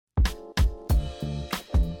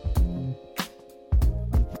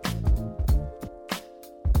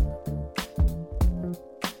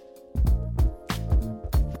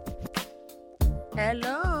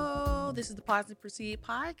This is the Positive Proceed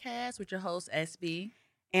podcast with your host, SB.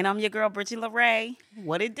 And I'm your girl, Bridget LaRae.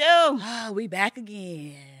 What it do? We back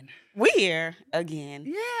again. We here again.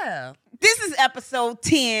 Yeah. This is episode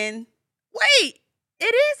 10. Wait, it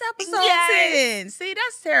is episode Yes. 10. See,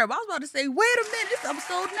 that's terrible. I was about to say, wait a minute, it's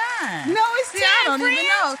episode 9. No, it's 10, I don't friend. even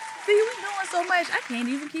know. See, we doing so much, I can't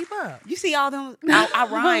even keep up. You see all them? I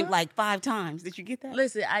rhymed like 5 times. Did you get that?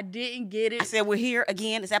 Listen, I didn't get it. I said we're here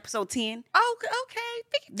again. It's episode 10. Oh, okay.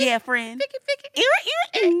 Yeah, friend.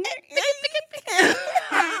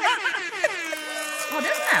 Oh,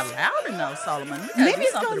 that's not loud enough, Solomon. We gotta Maybe do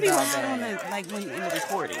it's going to something be about loud that. when in the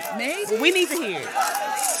recording. Maybe. We need to hear it.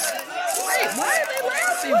 Wait, why are they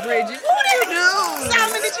laughing, Bridget? What do you do?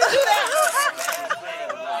 Solomon, did you do that?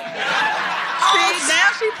 See, now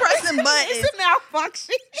she pressing buttons. It's a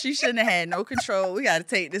malfunction. She shouldn't have had no control. We got to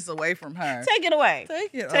take this away from her. Take it away.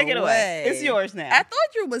 Take it away. It's yours now. I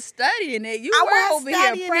thought you was studying it. You I were was over here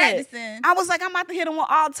studying practicing. I was like, I'm about to hit him with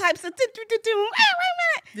all types of. Hey, wait a minute.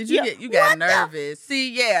 Did you you got nervous?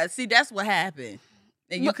 See, that's what happened,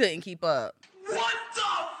 and you couldn't keep up. What the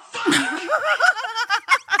fuck?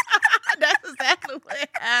 That's exactly what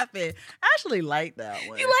happened. I actually like that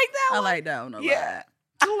one. You like that one? I like that one a lot.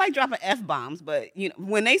 I don't like dropping F-bombs, but you know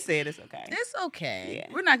when they say it, it's okay. It's okay.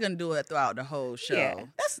 Yeah. We're not gonna do it throughout the whole show. Yeah,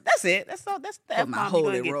 that's it. That's all. That's the For my F-bomb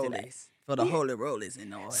you're holy gonna get today. rollies. For the holy rollies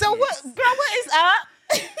in the audience. So what, girl? What is up?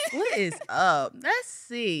 What is up? Let's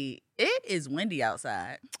see. It is windy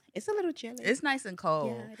outside. It's a little chilly. It's nice and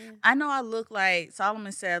cold. Yeah, it is. I know I look like,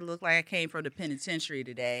 Solomon said I look like I came from the penitentiary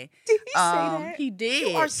today. Did he say that? He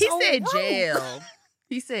did. You are He so said woke. jail.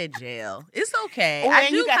 He said jail. It's okay. Oh, I and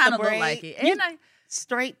do you got kind the of look braid. like it. You- And I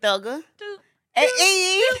Straight thugger. do.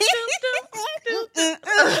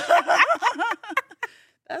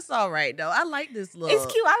 That's all right, though. I like this look. It's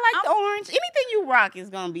cute. I like the orange. Anything you rock is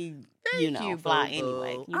gonna be, Thank you, fly boo-boo.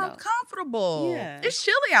 anyway. You know. I'm comfortable. Yeah. It's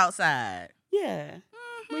chilly outside. Yeah.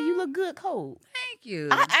 Well, you look good cold. Thank you.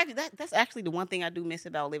 That's actually the one thing I do miss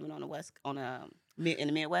about living on the West, in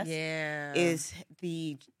the Midwest. Yeah. Is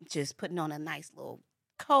the just putting on a nice little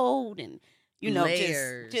coat and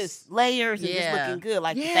Layers. just layers and just Yeah. looking good,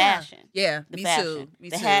 like the Yeah. fashion. Yeah, The me fashion. too. Me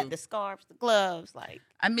the too. hat, the scarves, the gloves, like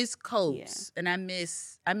I miss coats and I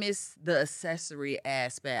miss the accessory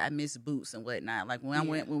aspect. I miss boots and whatnot. Like when I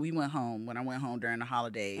went home during the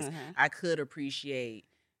holidays, I could appreciate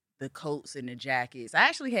the coats and the jackets. I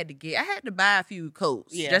actually had to buy a few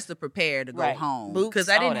coats just to prepare to go Right. home Boots, because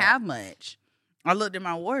I all didn't that. have much. I looked in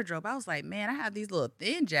my wardrobe. I was like, man, I have these little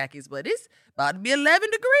thin jackets, but it's about to be 11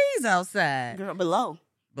 degrees outside. girl below.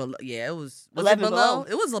 Below, yeah, it was 11 it below? below.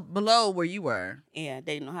 It was below where you were. Yeah,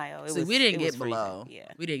 Dayton, Ohio. So we didn't it was get below. freezing.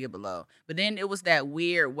 Yeah. We didn't get below. But then it was that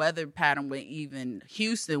weird weather pattern when even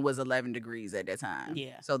Houston was 11 degrees at that time.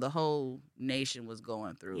 Yeah. So the whole nation was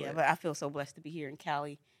going through Yeah, it. but I feel so blessed to be here in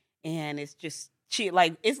Cali, and it's just chill.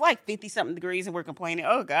 Like it's like 50-something degrees, and we're complaining.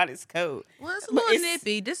 Oh God, it's cold. Well, it's a But little it's-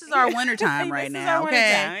 nippy. This is our wintertime right This is now. our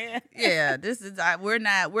Okay. wintertime, Yeah, this is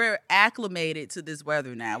we're acclimated to this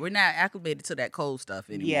weather now. We're not acclimated to that cold stuff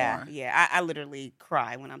anymore. Yeah. I literally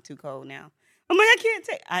cry when I'm too cold now. I'm like, I can't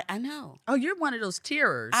take. I know. Oh, you're one of those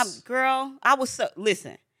tearers. Girl, I was so.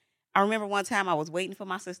 Listen, I remember one time I was waiting for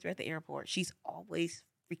my sister at the airport. She's always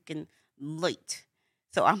freaking late,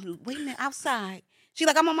 so I'm waiting outside. She's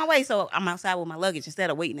like, I'm on my way, so I'm outside with my luggage instead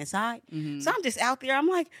of waiting inside. Mhm. So I'm just out there. I'm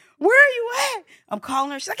like, where are you at? I'm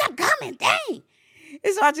calling her. She's like, I'm coming. Dang.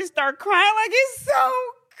 And so I just start crying like it's so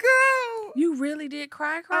cold. You really did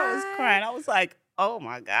cry? I was crying. I was like, oh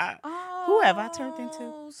my God. Oh, Who have I turned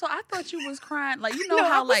into? So I thought you was crying. Like, you know No, I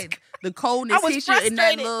how was like the coldness I was hits you and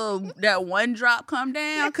that frustrated. that one drop come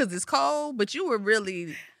down because it's cold, but you were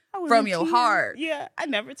really I was from in your tears. heart. Yeah, I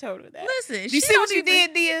never told her that. Listen. You she see don't what you even-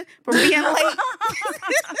 did, Dia, for being late?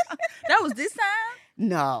 That was this time?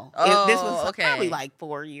 No. Oh, This was okay. probably like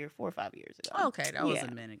 4 or 5 years ago. Okay, that was Yeah.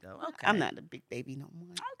 a minute ago. Okay. I'm not a big baby no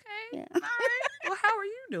more. Okay. Yeah. All right. Well, how are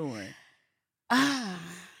you doing?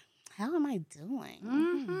 How am I doing?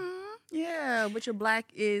 Mm-hmm. Yeah, but your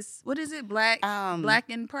black is, what is it? Black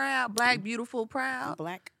and proud? Black, beautiful, proud?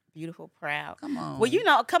 Black, beautiful, proud. Come on.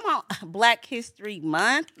 Well, come on. Black History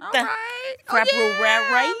Month. All right. Crap yeah. rule,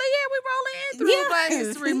 rat, right? Yeah, we rolling in through Yeah. Black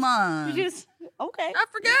History Month. You just, okay. I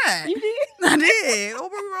forgot. You did? I did. Oh,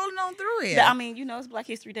 we're rolling on through it. I mean, it's Black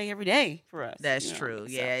History Day every day for us. That's you know true. what I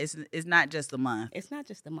mean? Yeah, it's not just a month. It's not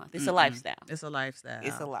just a month. It's a lifestyle. It's a lifestyle.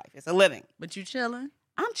 It's a life. It's a living. But you chilling?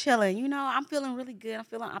 I'm chilling. You know, I'm feeling really good. I'm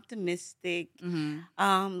feeling optimistic.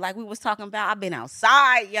 Like we was talking about, I've been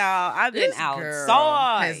outside, y'all. I've been This girl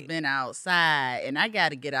outside. has been outside, and I got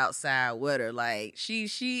to get outside with her. Like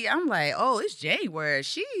I'm like, oh, it's January.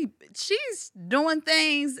 She's doing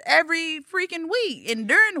things every freaking week and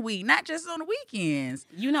during the week, not just on the weekends.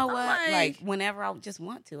 You know what? Like whenever I just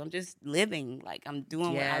want to, I'm just living. Like I'm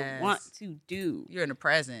doing what I want to do. You're in the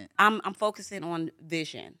present. I'm focusing on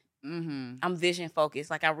vision. I'm vision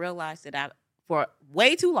focused. Like I realized that for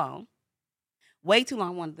way too long,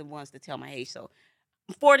 one of the ones to tell my age. So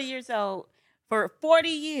I'm 40 years old. For 40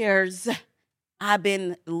 years, I've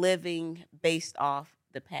been living based off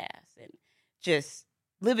the past and just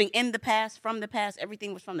living in the past, from the past.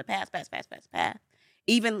 Everything was from the past.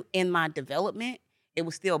 Even in my development, it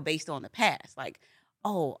was still based on the past. Like,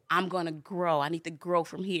 oh, I'm going to grow. I need to grow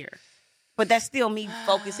from here. But that's still me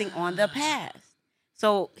focusing on the past.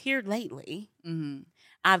 So here lately,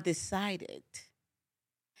 I've decided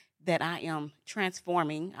that I am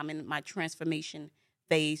transforming. I'm in my transformation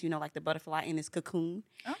phase, you know, like the butterfly in its cocoon.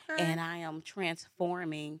 Okay. And I am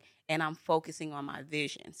transforming and I'm focusing on my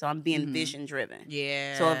vision. So I'm being vision driven.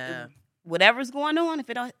 Yeah. So if whatever's going on, if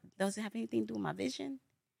it doesn't have anything to do with my vision,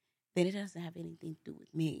 then it doesn't have anything to do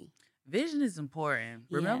with me. Vision is important.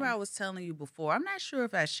 Yeah. Remember I was telling you before, I'm not sure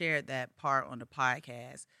if I shared that part on the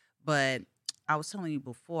podcast, but I was telling you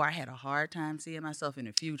before, I had a hard time seeing myself in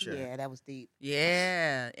the future. Yeah, that was deep.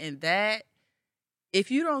 Yeah, and that, if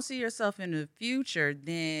you don't see yourself in the future,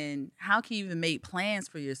 then how can you even make plans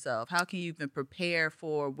for yourself? How can you even prepare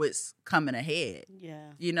for what's coming ahead?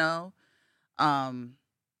 Yeah. You know?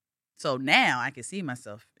 So now I can see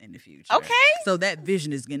myself in the future. Okay. So that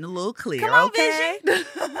vision is getting a little clear. Come on, okay? Vision.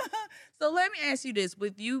 So let me ask you this.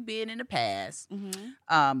 With you being in the past,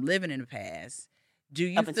 living in the past, do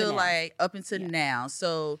you feel like, up until now,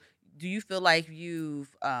 so do you feel like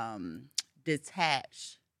you've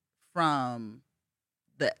detached from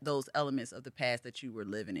those elements of the past that you were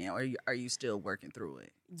living in, or are you still working through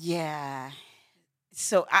it? Yeah.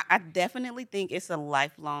 So I definitely think it's a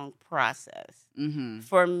lifelong process.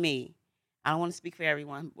 For me. I don't want to speak for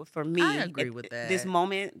everyone, but for me, I agree with that. This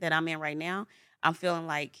moment that I'm in right now, I'm feeling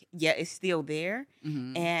like, yeah, it's still there.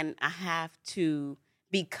 And I have to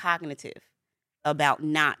be cognitive about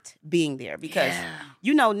not being there because,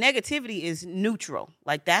 you know, negativity is neutral.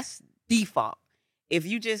 Like that's default. If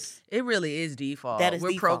you just... It really is default. That is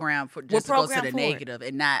We're default. Programmed for just to go to the negative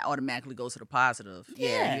and not automatically go to the positive.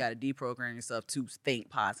 Yeah. You got to deprogram yourself to think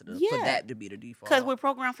positive for that to be the default. Because we're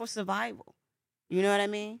programmed for survival. You know what I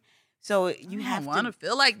mean? So you have to... I don't want to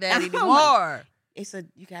feel like that anymore.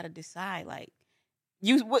 You got to decide, like,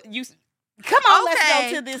 come on,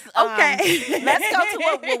 let's go to this. Let's go to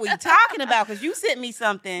what we're talking about because you sent me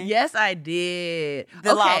something. Yes, I did.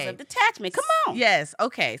 The laws of detachment. Come on. Yes.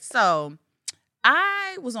 Okay. So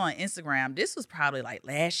I was on Instagram. This was probably like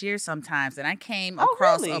last year sometimes, and I came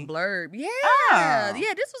across a blurb. Yeah.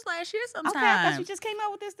 Yeah, this was last year sometime. Okay, I thought you just came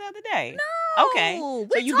out with this the other day. No. Okay. So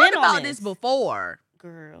you've been about this before.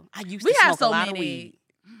 Girl, I used to smoke a lot of weed.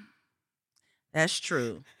 That's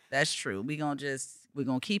true. We're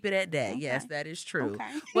gonna keep it at that. Okay. Yes, that is true.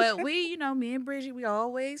 Okay. But me and Bridget, we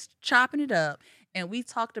always chopping it up. And we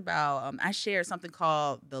talked about, I shared something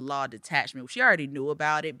called the Law of Detachment. She already knew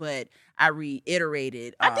about it, but I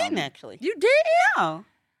reiterated. I didn't actually. You did? No.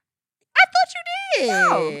 I thought you did.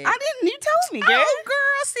 No, I didn't. You told me, girl. Oh,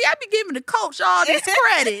 girl. See, I be giving the coach all this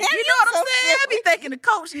credit. You know what I'm saying? I be thinking the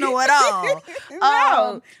coach know it all.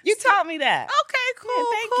 No, you taught me that. Okay, cool. Yeah,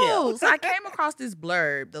 thank you. So I came across this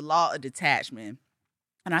blurb, the Law of Detachment.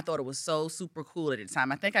 And I thought it was so super cool at the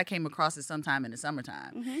time. I think I came across it sometime in the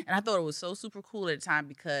summertime. And I thought it was so super cool at the time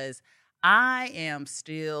because I am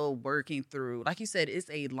still working through, like you said,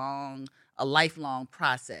 it's a lifelong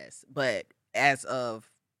process. But as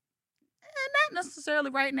of, not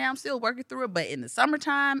necessarily right now, I'm still working through it. But in the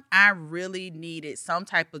summertime, I really needed some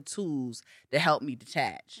type of tools to help me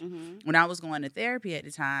detach. When I was going to therapy at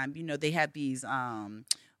the time, they have these...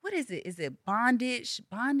 what is it? Is it bondage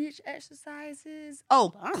exercises? Oh,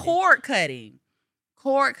 bondage.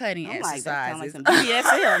 Cord cutting exercises. Like some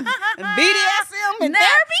BDSM. BDSM and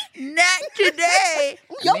therapy? Not today.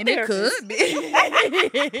 It could be.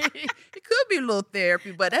 It could be a little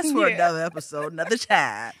therapy, but that's for another episode, another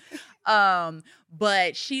time.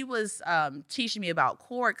 But she was teaching me about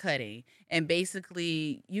cord cutting. And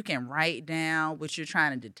basically, you can write down what you're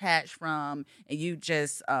trying to detach from, and you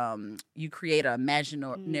just you create an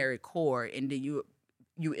imaginary cord, and then you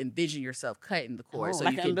envision yourself cutting the cord, so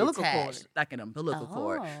like you an can umbilical detach, cord. like an umbilical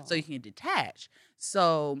cord, so you can detach.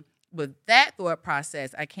 So with that thought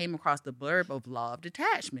process, I came across the blurb of Law of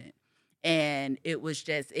Detachment, And it was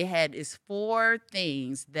just, it had its 4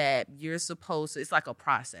 things that you're supposed to, it's like a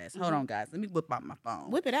process. Hold on, guys. Let me whip out my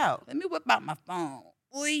phone. Whip it out. Let me whip out my phone.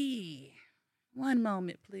 Wee. One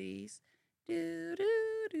moment, please. The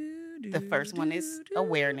first one is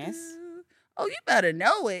awareness. Oh, you better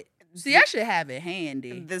know it. See, I should have it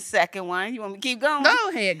handy. The second one, you want me to keep going? Go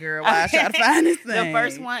ahead, girl, while I try to find this thing. The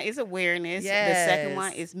first one is awareness. Yes. The second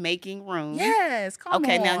one is making room. Yes, come on.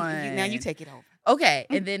 Okay, now you take it over. Okay,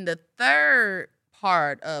 and then the third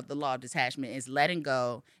part of the law of detachment is letting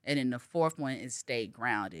go, and then the fourth one is stay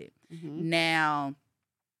grounded. Now,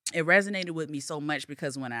 it resonated with me so much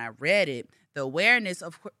because when I read it, the awareness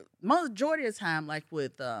of majority of the time, like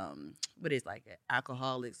with what is like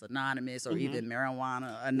Alcoholics Anonymous or even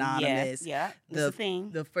Marijuana Anonymous. Yeah, it's a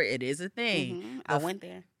thing. It is a thing. I went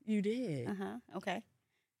there. You did. Okay.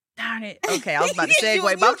 Darn it. Okay, I was about to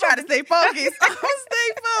segue, but I'm trying to stay focused. I'm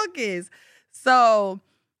stay focused. So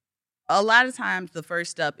a lot of times the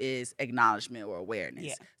first step is acknowledgement or awareness.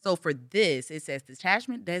 Yeah. So for this, it says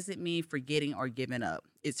detachment doesn't mean forgetting or giving up.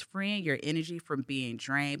 It's freeing your energy from being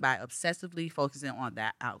drained by obsessively focusing on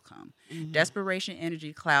that outcome. Desperation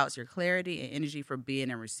energy clouds your clarity and energy for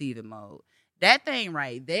being in receiving mode. That thing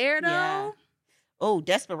right there, though. Yeah. Oh,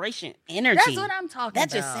 desperation energy. That's what I'm talking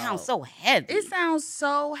about. That just sounds so heavy. It sounds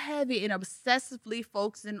so heavy and obsessively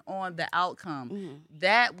focusing on the outcome.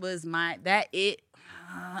 That was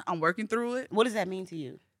I'm working through it. What does that mean to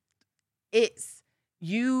you?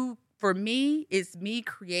 For me, it's me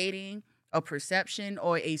creating a perception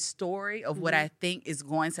or a story of what I think is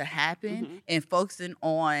going to happen and focusing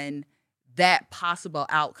on that possible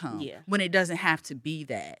outcome when it doesn't have to be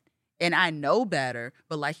that. And I know better,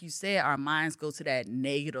 but like you said, our minds go to that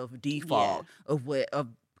negative default of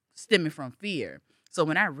stemming from fear. So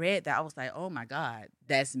when I read that, I was like, oh my God,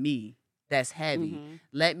 that's me. That's heavy.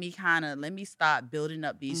 Let me stop building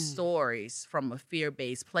up these stories from a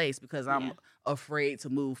fear-based place because I'm afraid to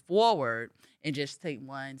move forward and just take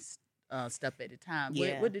one step at a time.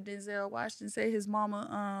 What did Denzel Washington say? His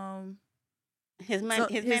mama, his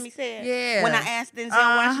mammy said. Yeah. When I asked Denzel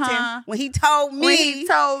Washington, when he told me, when he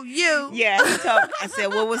told you, I said,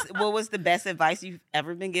 what was the best advice you've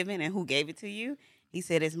ever been given, and who gave it to you? He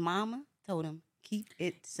said his mama told him, keep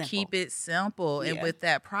it simple. Keep it simple. And with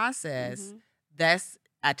that process,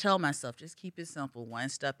 I tell myself, just keep it simple, one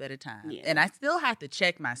step at a time. Yeah. And I still have to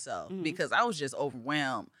check myself because I was just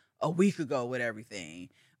overwhelmed a week ago with everything.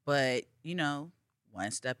 But, one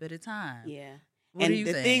step at a time. Yeah. What do you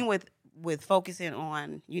think? Thing with focusing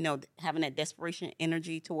on, having that desperation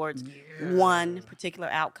energy towards one particular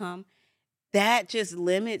outcome, that just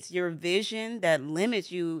limits your vision, that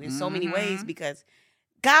limits you in so many ways because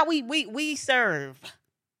God, we serve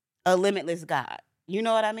a limitless God. You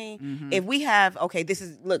know what I mean? If we have, God, this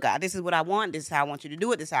is what I want. This is how I want you to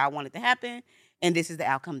do it. This is how I want it to happen. And this is the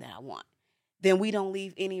outcome that I want. Then we don't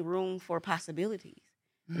leave any room for possibilities.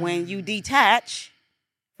 When you detach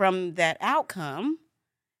from that outcome,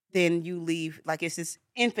 then you leave, like it's this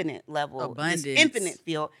infinite level, abundance.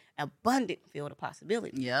 This abundant field of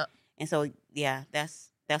possibility. Yep. And so,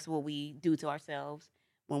 that's what we do to ourselves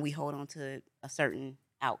when we hold on to a certain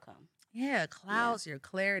outcome. Yeah, clouds your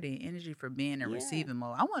clarity and energy for being in receiving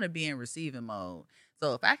mode. I want to be in receiving mode.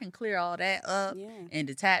 So if I can clear all that up and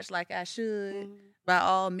detach like I should, by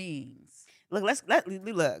all means. Look, let's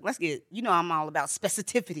get, I'm all about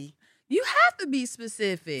specificity. You have to be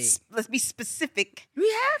specific. Let's be specific.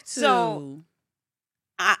 We have to. So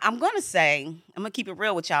I'm going to keep it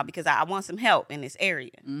real with y'all because I want some help in this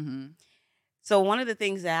area. So one of the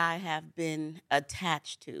things that I have been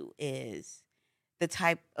attached to is the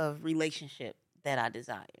type of relationship that I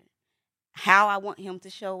desire. How I want him to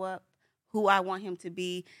show up, who I want him to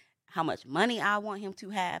be, how much money I want him to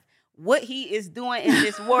have, what he is doing in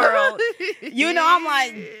this world. I'm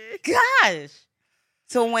like, gosh.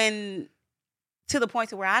 So to the point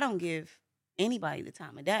to where I don't give anybody the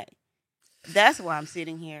time of day. That's why I'm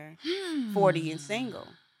sitting here 40 and single.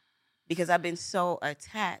 Because I've been so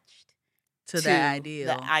attached to that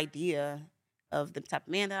the idea of the type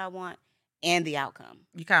of man that I want and the outcome.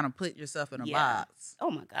 You kind of put yourself in a box. Oh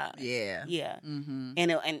my God. Yeah. Yeah.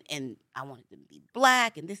 And I wanted to be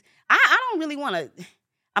black and this. I don't really want to.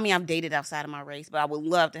 I mean, I've dated outside of my race, but I would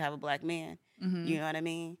love to have a black man. You know what I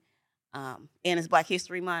mean? And it's Black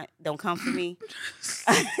History Month. Don't come for me.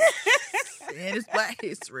 And it's Black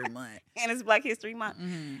History Month. And it's Black History Month.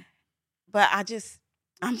 But I'm just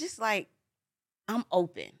like, I'm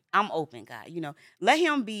open. God. Let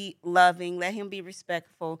him be loving. Let him be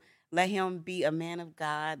respectful. Let him be a man of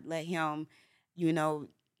God. Let him,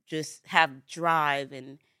 just have drive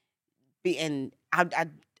and be. And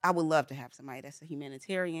I would love to have somebody that's a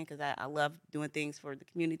humanitarian because I love doing things for the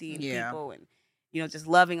community and people and, just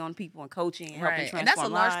loving on people and coaching and helping transform And that's a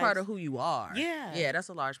large lives. part of who you are. Yeah. Yeah, that's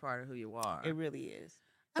a large part of who you are. It really is.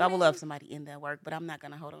 So I would love somebody in that work, but I'm not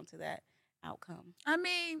going to hold on to that outcome. I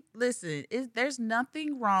mean, listen, there's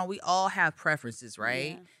nothing wrong. We all have preferences,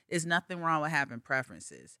 right? Yeah. There's nothing wrong with having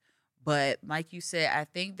preferences. But like you said, I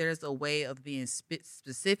think there's a way of being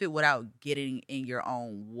specific without getting in your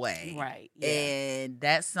own way. Right. Yeah. And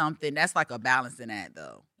that's like a balancing act,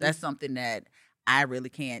 though. That's something that I really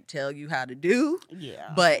can't tell you how to do.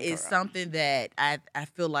 Yeah. But it's something that I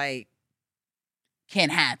feel like can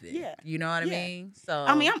happen. Yeah. You know what I mean? So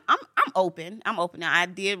I mean, I'm open. I'm open. Now, I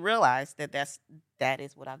did realize that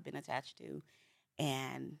is what I've been attached to.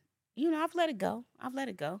 And, I've let it go.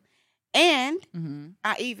 And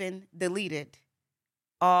I even deleted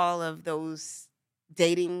all of those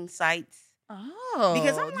dating sites. Oh,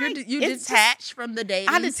 because I'm like, you detached from the dating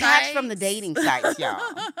sites? I detached from the dating sites, y'all.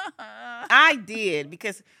 I did,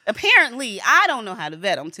 because apparently I don't know how to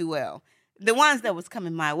vet them too well. The ones that was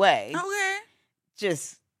coming my way. Okay.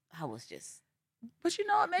 But you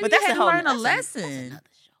know what? Maybe you had to learn a lesson. That's another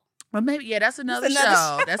show. Well, maybe, that's another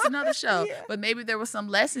show. That's another show. Yeah. But maybe there were some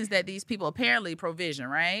lessons that these people, apparently provision,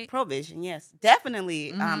 right? Provision, yes.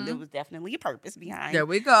 Definitely. There was definitely a purpose behind there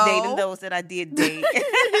we go. dating those that I did date.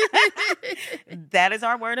 That is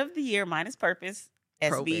our word of the year, minus purpose.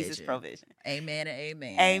 SB's is provision. Amen and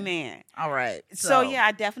amen. Amen. All right. So yeah,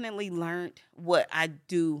 I definitely learned what I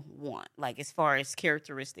do want, like as far as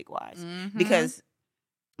characteristic wise, because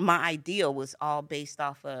my ideal was all based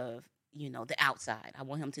off of, the outside. I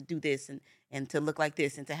want him to do this and to look like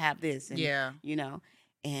this and to have this. And,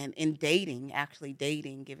 and in actually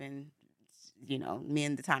dating, giving,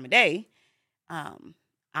 men the time of day,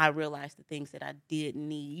 I realized the things that I did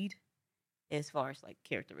need as far as like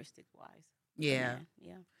characteristic wise. Yeah.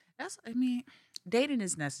 Yeah. Dating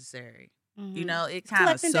is necessary. It kind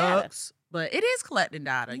of sucks, but it is collecting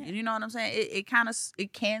data. Yeah. You know what I'm saying? It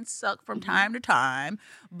can suck from time to time,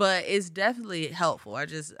 but it's definitely helpful.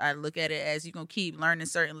 I look at it as you're going to keep learning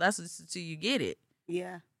certain lessons until you get it.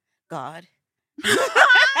 Yeah. God.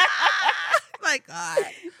 My God.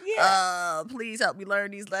 Yeah. Please help me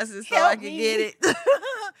learn these lessons so I can get it.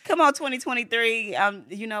 Come on, 2023.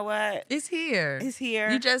 You know what? It's here. It's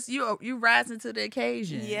here. You rising to the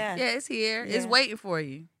occasion. Yeah. Yeah, it's here. Yeah. It's waiting for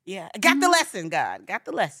you. Yeah. Got the lesson, God. Got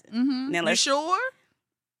the lesson. Mm-hmm. Now, you sure?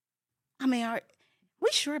 I mean, are we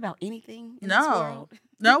sure about anything in this world?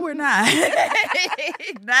 No, we're not.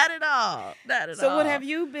 Not at all. Not at all. So what have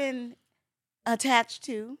you been attached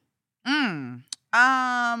to?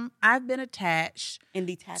 I've been attached and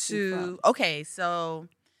detaching to from. Okay, so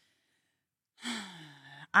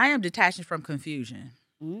I am detaching from confusion.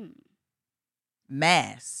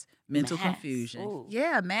 Mass mental confusion. Ooh.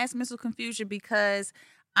 Yeah, mass mental confusion, because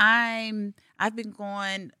I've been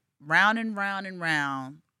going round and round and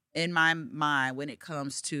round in my mind when it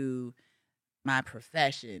comes to my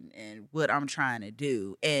profession and what I'm trying to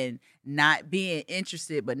do, and not being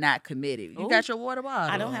interested but not committed. You got your water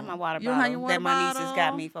bottle? I don't have my water bottle. You don't have your water that bottle? My nieces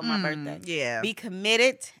got me for my birthday. Yeah. Be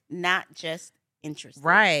committed, not just interested.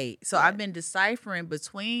 Right. So I've been deciphering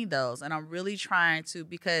between those, and I'm really trying to,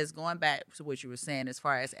 because going back to what you were saying as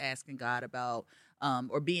far as asking God about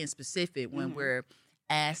or being specific when we're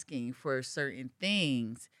asking for certain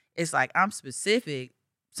things, it's like I'm specific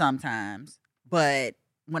sometimes, but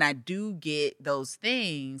when I do get those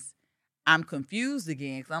things, I'm confused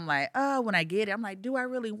again, because I'm like, when I get it, I'm like, do I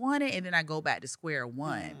really want it? And then I go back to square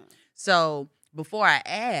one. So before I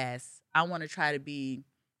ask, I want to try to be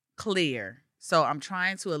clear. So I'm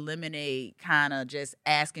trying to eliminate kind of just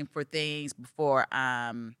asking for things before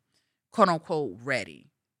I'm quote unquote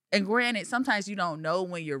ready. And granted, sometimes you don't know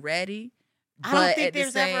when you're ready. I don't think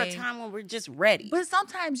there's ever a time when we're just ready. But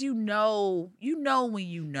sometimes you know when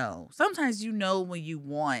you know. Sometimes you know when you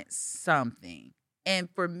want something. And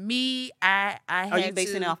for me, I Are you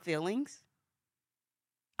basing it off feelings?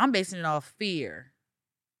 I'm basing it off fear.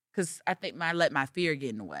 Because I think I let my fear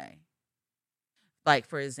get in the way. Like,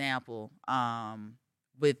 for example,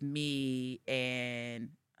 with me and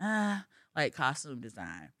like costume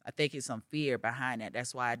design, I think it's some fear behind that.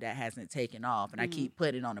 That's why that hasn't taken off. And I keep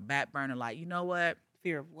putting it on the back burner, like, you know what?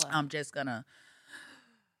 Fear of what? I'm just going to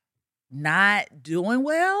not doing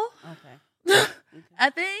well. Okay. I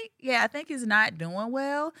think it's not doing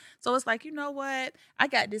well. So it's like, you know what? I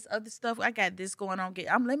got this other stuff. I got this going on.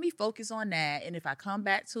 Let me focus on that. And if I come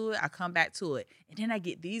back to it, I come back to it. And then I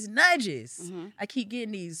get these nudges. I keep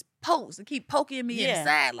getting these pokes. They keep poking me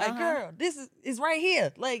inside. Like, girl, this is right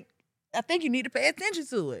here. Like, I think you need to pay attention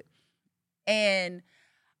to it. And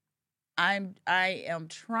I am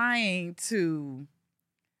trying to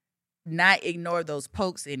not ignore those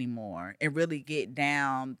pokes anymore and really get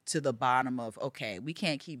down to the bottom of, okay, we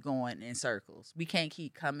can't keep going in circles. We can't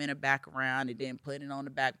keep coming back around and then putting it on the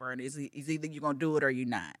back burner. It's either you're going to do it or you're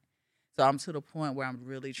not. So I'm to the point where I'm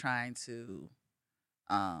really trying to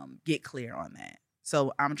get clear on that.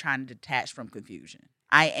 So I'm trying to detach from confusion.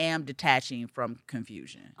 I am detaching from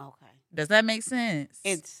confusion. Okay. Does that make sense?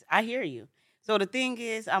 I hear you. So the thing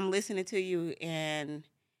is, I'm listening to you and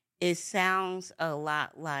it sounds a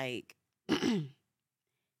lot like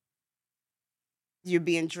you're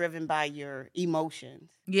being driven by your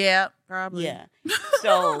emotions. Yeah, probably. Yeah.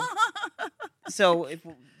 So if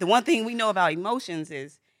the one thing we know about emotions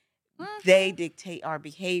is they dictate our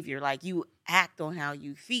behavior. Like you act on how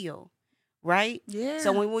you feel, right? Yeah.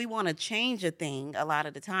 So when we want to change a thing, a lot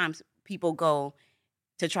of the times people go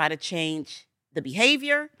to try to change the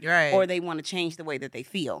behavior, right, or they want to change the way that they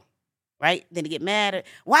feel. Right? Then they get mad at,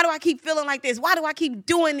 why do I keep feeling like this? Why do I keep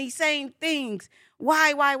doing these same things?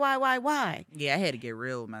 Why? Yeah, I had to get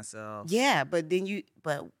real with myself. Yeah, but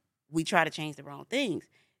we try to change the wrong things.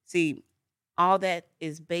 See, all that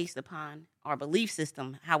is based upon our belief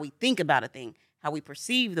system, how we think about a thing, how we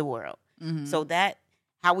perceive the world. Mm-hmm. So that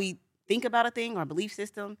how we think about a thing, our belief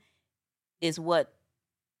system, is what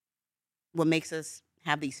makes us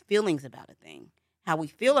have these feelings about a thing. How we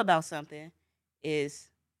feel about something is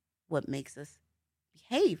what makes us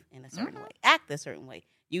behave in a certain way, act a certain way,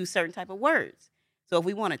 use certain type of words. So if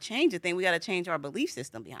we want to change a thing, we got to change our belief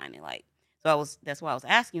system behind it. Like, that's why I was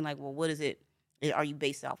asking, like, well, what is it? Are you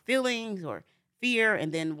based off feelings or fear?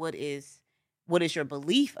 And then what is your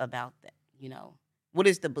belief about that? You know, what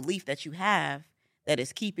is the belief that you have that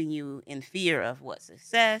is keeping you in fear of what,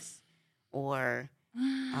 success or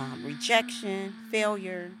rejection,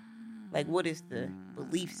 failure? Like, what is the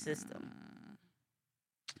belief system?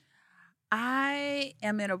 I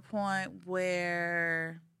am at a point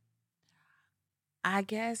where I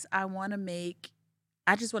guess I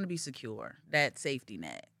just want to be secure, that safety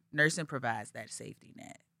net. Nursing provides that safety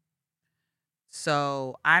net.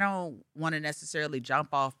 So I don't want to necessarily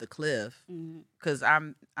jump off the cliff because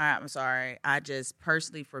I'm sorry. I just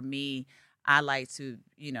personally, for me, I like to,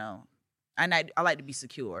 I like to be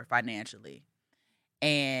secure financially.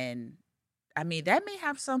 And I mean, that may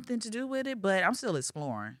have something to do with it, but I'm still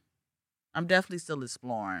exploring. I'm definitely still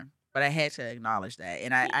exploring, but I had to acknowledge that.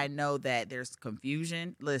 And I know that there's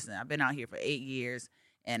confusion. Listen, I've been out here for 8 years,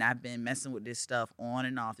 and I've been messing with this stuff on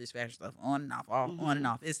and off, this fashion stuff on and off, on and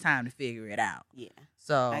off. It's time to figure it out. Yeah.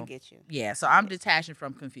 So I get you. Yeah, so I'm detaching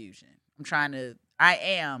from confusion. I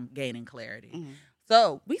am gaining clarity. Mm-hmm.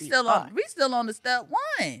 So we still on the step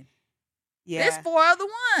one. Yeah. There's 4 other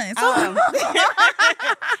ones.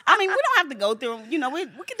 I mean, we don't have to go through them. We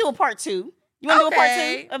can do a part 2. You want to do a part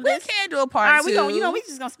 2 of this? We can do a part 2. All right, we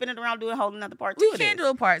just going to spin it around, do a whole another part 2 We can do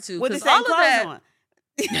a part 2. With the same clothes on.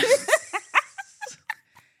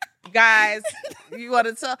 Guys, you want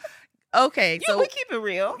to tell? Okay. Yeah, so we keep it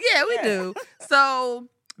real. Yeah, we do. So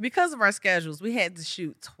because of our schedules, we had to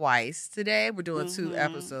shoot twice today. We're doing 2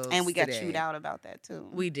 episodes and we got today. chewed out about that too.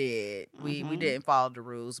 We did. We didn't follow the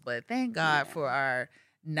rules, but thank God for our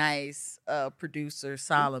nice producer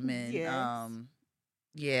Solomon.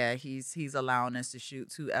 Yes. He's allowing us to shoot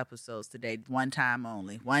 2 episodes today. One time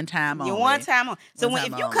only. So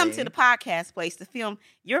if you come to the podcast place to film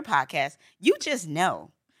your podcast, you just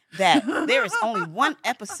know that there is only 1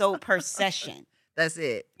 episode per session. That's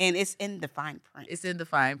it. And it's in the fine print. It's in the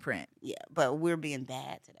fine print. Yeah, but we're being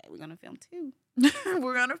bad today. We're going to film 2.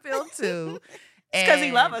 We're going to film 2. It's because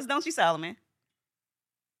he loves us, don't you, Solomon?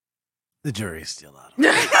 The jury is still out on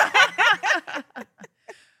it.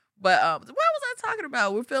 But what was I talking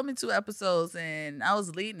about? We're filming 2 episodes, and I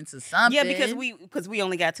was leading into something. Yeah, because we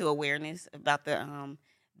only got to awareness about the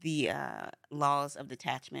laws of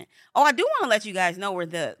detachment. Oh, I do want to let you guys know where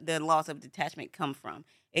the laws of detachment come from.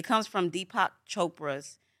 It comes from Deepak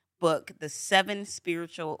Chopra's book, The 7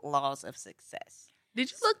 Spiritual Laws of Success. Did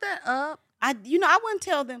you look that up? I wouldn't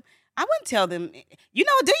tell them. Do your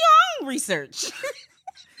own research.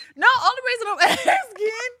 No, only reason I'm asking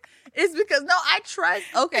is because I trust.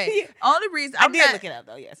 Okay, only reason I did look it up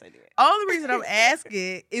though. Yes, I did. Only reason I'm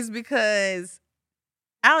asking is because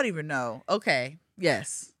I don't even know. Okay,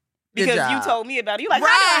 yes, because you told me about it. You're like,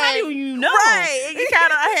 right. How do you know? Right,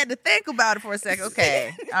 and I had to think about it for a second.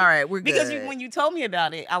 Okay, all right, we're good. Because when you told me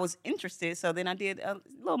about it, I was interested. So then I did a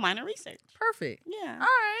little minor research. Perfect. Yeah. All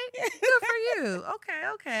right. Good for you.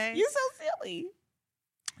 Okay. You're so silly.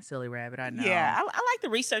 Silly rabbit, I know. Yeah, I like to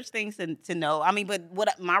research things to know. I mean, but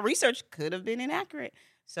my research could have been inaccurate.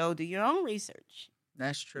 So do your own research.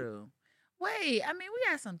 That's true. Wait, I mean, we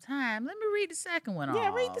got some time. Let me read the second one.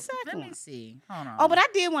 Yeah, read off. the second Let one. me see. Hold on. Oh, but I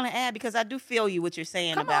did want to add, because I do feel you what you're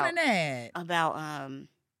saying Come on and add. about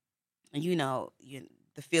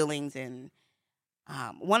the feelings, and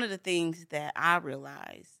one of the things that I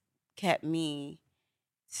realized kept me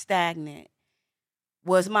stagnant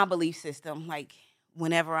was my belief system. Like,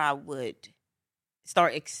 whenever I would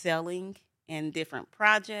start excelling in different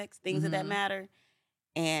projects, things of that matter,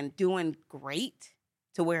 and doing great,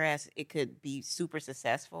 to whereas it could be super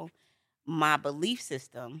successful, my belief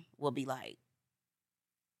system will be like,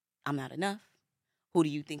 I'm not enough. Who do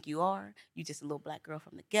you think you are? You just a little black girl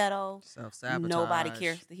from the ghetto. Self-sabotage. Nobody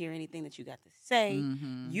cares to hear anything that you got to say.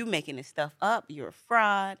 Mm-hmm. You making this stuff up. You're a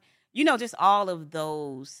fraud. Just all of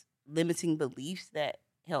those limiting beliefs that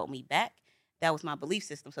held me back. That was my belief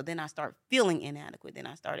system. So then I start feeling inadequate. Then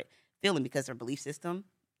I started feeling, because our belief system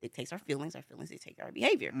dictates our feelings dictate our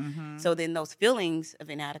behavior. Mm-hmm. So then those feelings of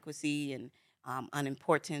inadequacy and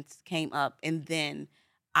unimportance came up, and then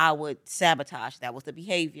I would sabotage. That was the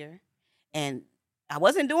behavior, and I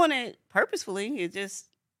wasn't doing it purposefully. It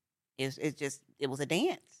was a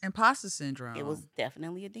dance. Imposter syndrome. It was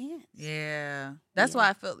definitely a dance. Yeah. That's why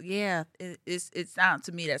I felt, it sounds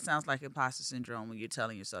to me, that sounds like imposter syndrome when you're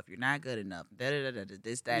telling yourself you're not good enough,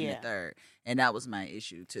 this, that, and the third. And that was my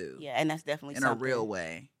issue too. Yeah, and that's definitely in something. a real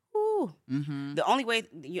way. Ooh. Mm-hmm. The only way,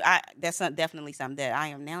 that's definitely something that I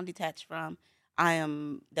am now detached from.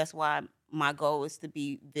 That's why my goal is to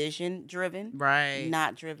be vision driven. Right.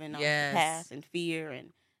 Not driven on the past and fear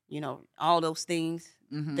and, all those things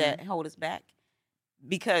that hold us back.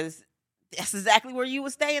 Because that's exactly where you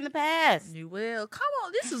would stay in the past. You will. Come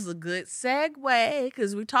on, this is a good segue,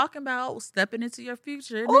 because we're talking about stepping into your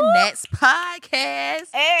future in the next podcast.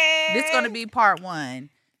 Hey. This is going to be part 1.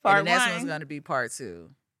 Part and the next 1. one's going to be part 2.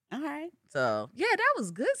 All right. So, yeah, that was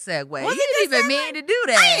good segue. Was You it didn't even good mean to do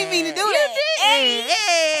that. I didn't mean to do that. You didn't.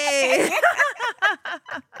 Hey.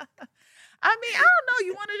 I mean, I don't know.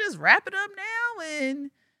 You want to just wrap it up now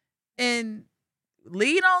and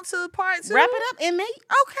lead on to part 2? Wrap it up, inmate.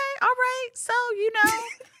 Okay, all right. So,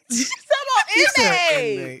 Talking about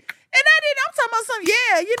inmate. And I'm talking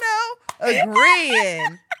about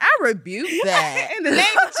agreeing. I rebuke that. In the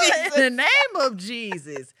name of Jesus. In the name of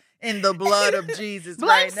Jesus. In the blood of Jesus. Blame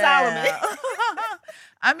right now. Solomon.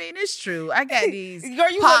 I mean, it's true. I got these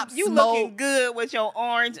Girl, you smoke. looking good with your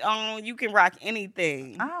orange on. You can rock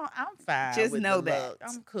anything. I'm fine. Just with know the that. look.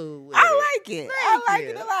 I'm cool with I like it. Thank I like you.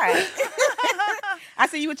 it a lot. I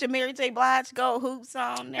see you with your Mary J. Blige gold hoops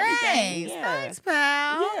on and everything. Thanks, pal.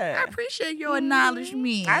 Yeah. I appreciate your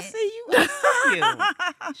acknowledgement. I see you. I see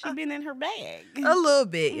you. She been in her bag. A little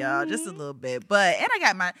bit, y'all. Just a little bit. But, and I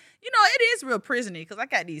got my, it is real prisony, because I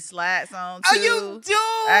got these slides on, too. Oh, you do?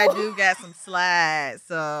 I do got some slides,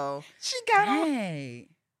 so. She got on. Hey.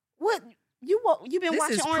 What? You been This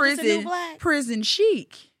watching is Orange is the New Black? prison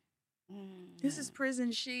chic. Mm. This is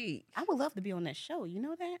prison chic. I would love to be on that show. You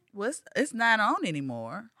know that? Well, it's not on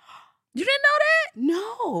anymore. You didn't know that?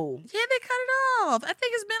 No. Yeah, they cut it off. I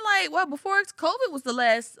think it's been before COVID was the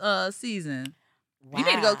last season. Wow. You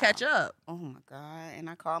need to go catch up. Oh my God. And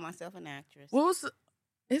I call myself an actress. Well,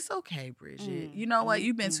 it's okay, Bridget. You know what?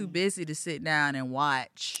 You've been too busy to sit down and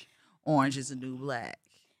watch Orange is the New Black.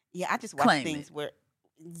 Yeah, I just watch things where,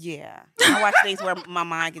 I watch things where my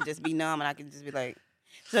mind can just be numb and I can just be like,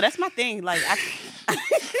 so that's my thing. Like,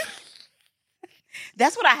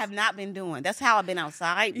 that's what I have not been doing. That's how I've been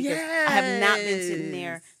outside, because I have not been sitting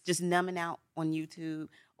there just numbing out on YouTube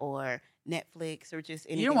or Netflix or just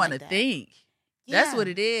anything. You don't want to that. think. Yeah. That's what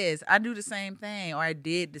it is. I do the same thing, or I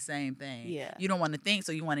did the same thing. Yeah. You don't want to think,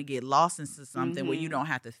 so you want to get lost into something where you don't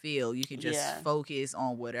have to feel. You can just focus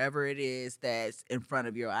on whatever it is that's in front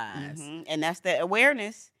of your eyes. Mm-hmm. And that's the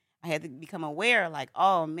awareness. I had to become aware, like,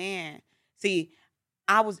 oh man. See,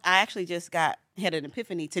 I actually just had an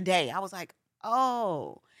epiphany today. I was like,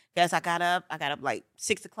 oh, because I got up like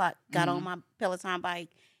 6 o'clock, got on my Peloton bike,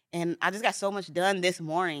 and I just got so much done this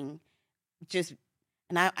morning.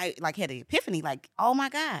 And I like had an epiphany, like, oh my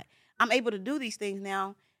God, I'm able to do these things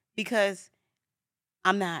now because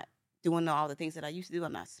I'm not doing all the things that I used to do.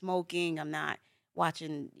 I'm not smoking. I'm not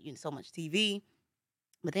watching so much TV.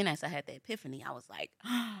 But then as I had the epiphany, I was like,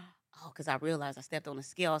 oh, because I realized I stepped on the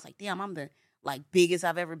scale. I was like, damn, I'm the biggest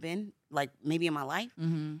I've ever been, like maybe in my life.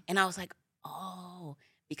 Mm-hmm. And I was like, oh,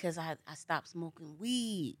 because I stopped smoking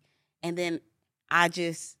weed. And then I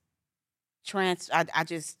just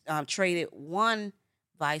traded one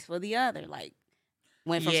vice for the other, like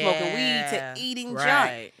went from smoking weed to eating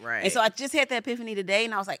junk. Right. And so I just had the epiphany today,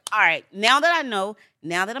 and I was like, all right, now that I know,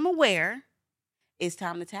 now that I'm aware, it's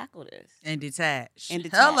time to tackle this. And detach. And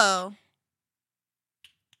detach. Hello.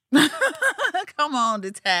 Come on,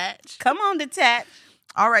 detach. Come on, detach.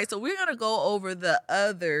 All right, so we're gonna go over the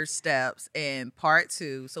other steps in part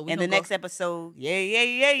 2. So we in the next episode,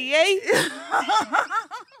 yay.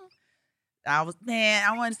 I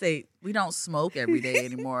want to say we don't smoke every day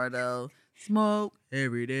anymore though. Smoke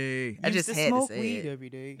every day. I just had to say weed it. every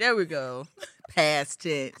day. There we go. Past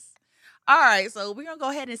tense. All right, so we're gonna go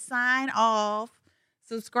ahead and sign off.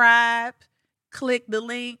 Subscribe. Click the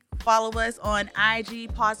link. Follow us on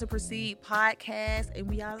IG, Pause and Proceed Podcast. And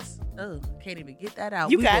we all, can't even get that out.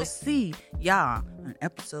 We will see y'all on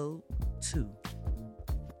episode 2.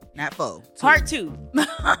 Not 4. Part 2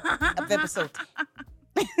 of episode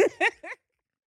 2.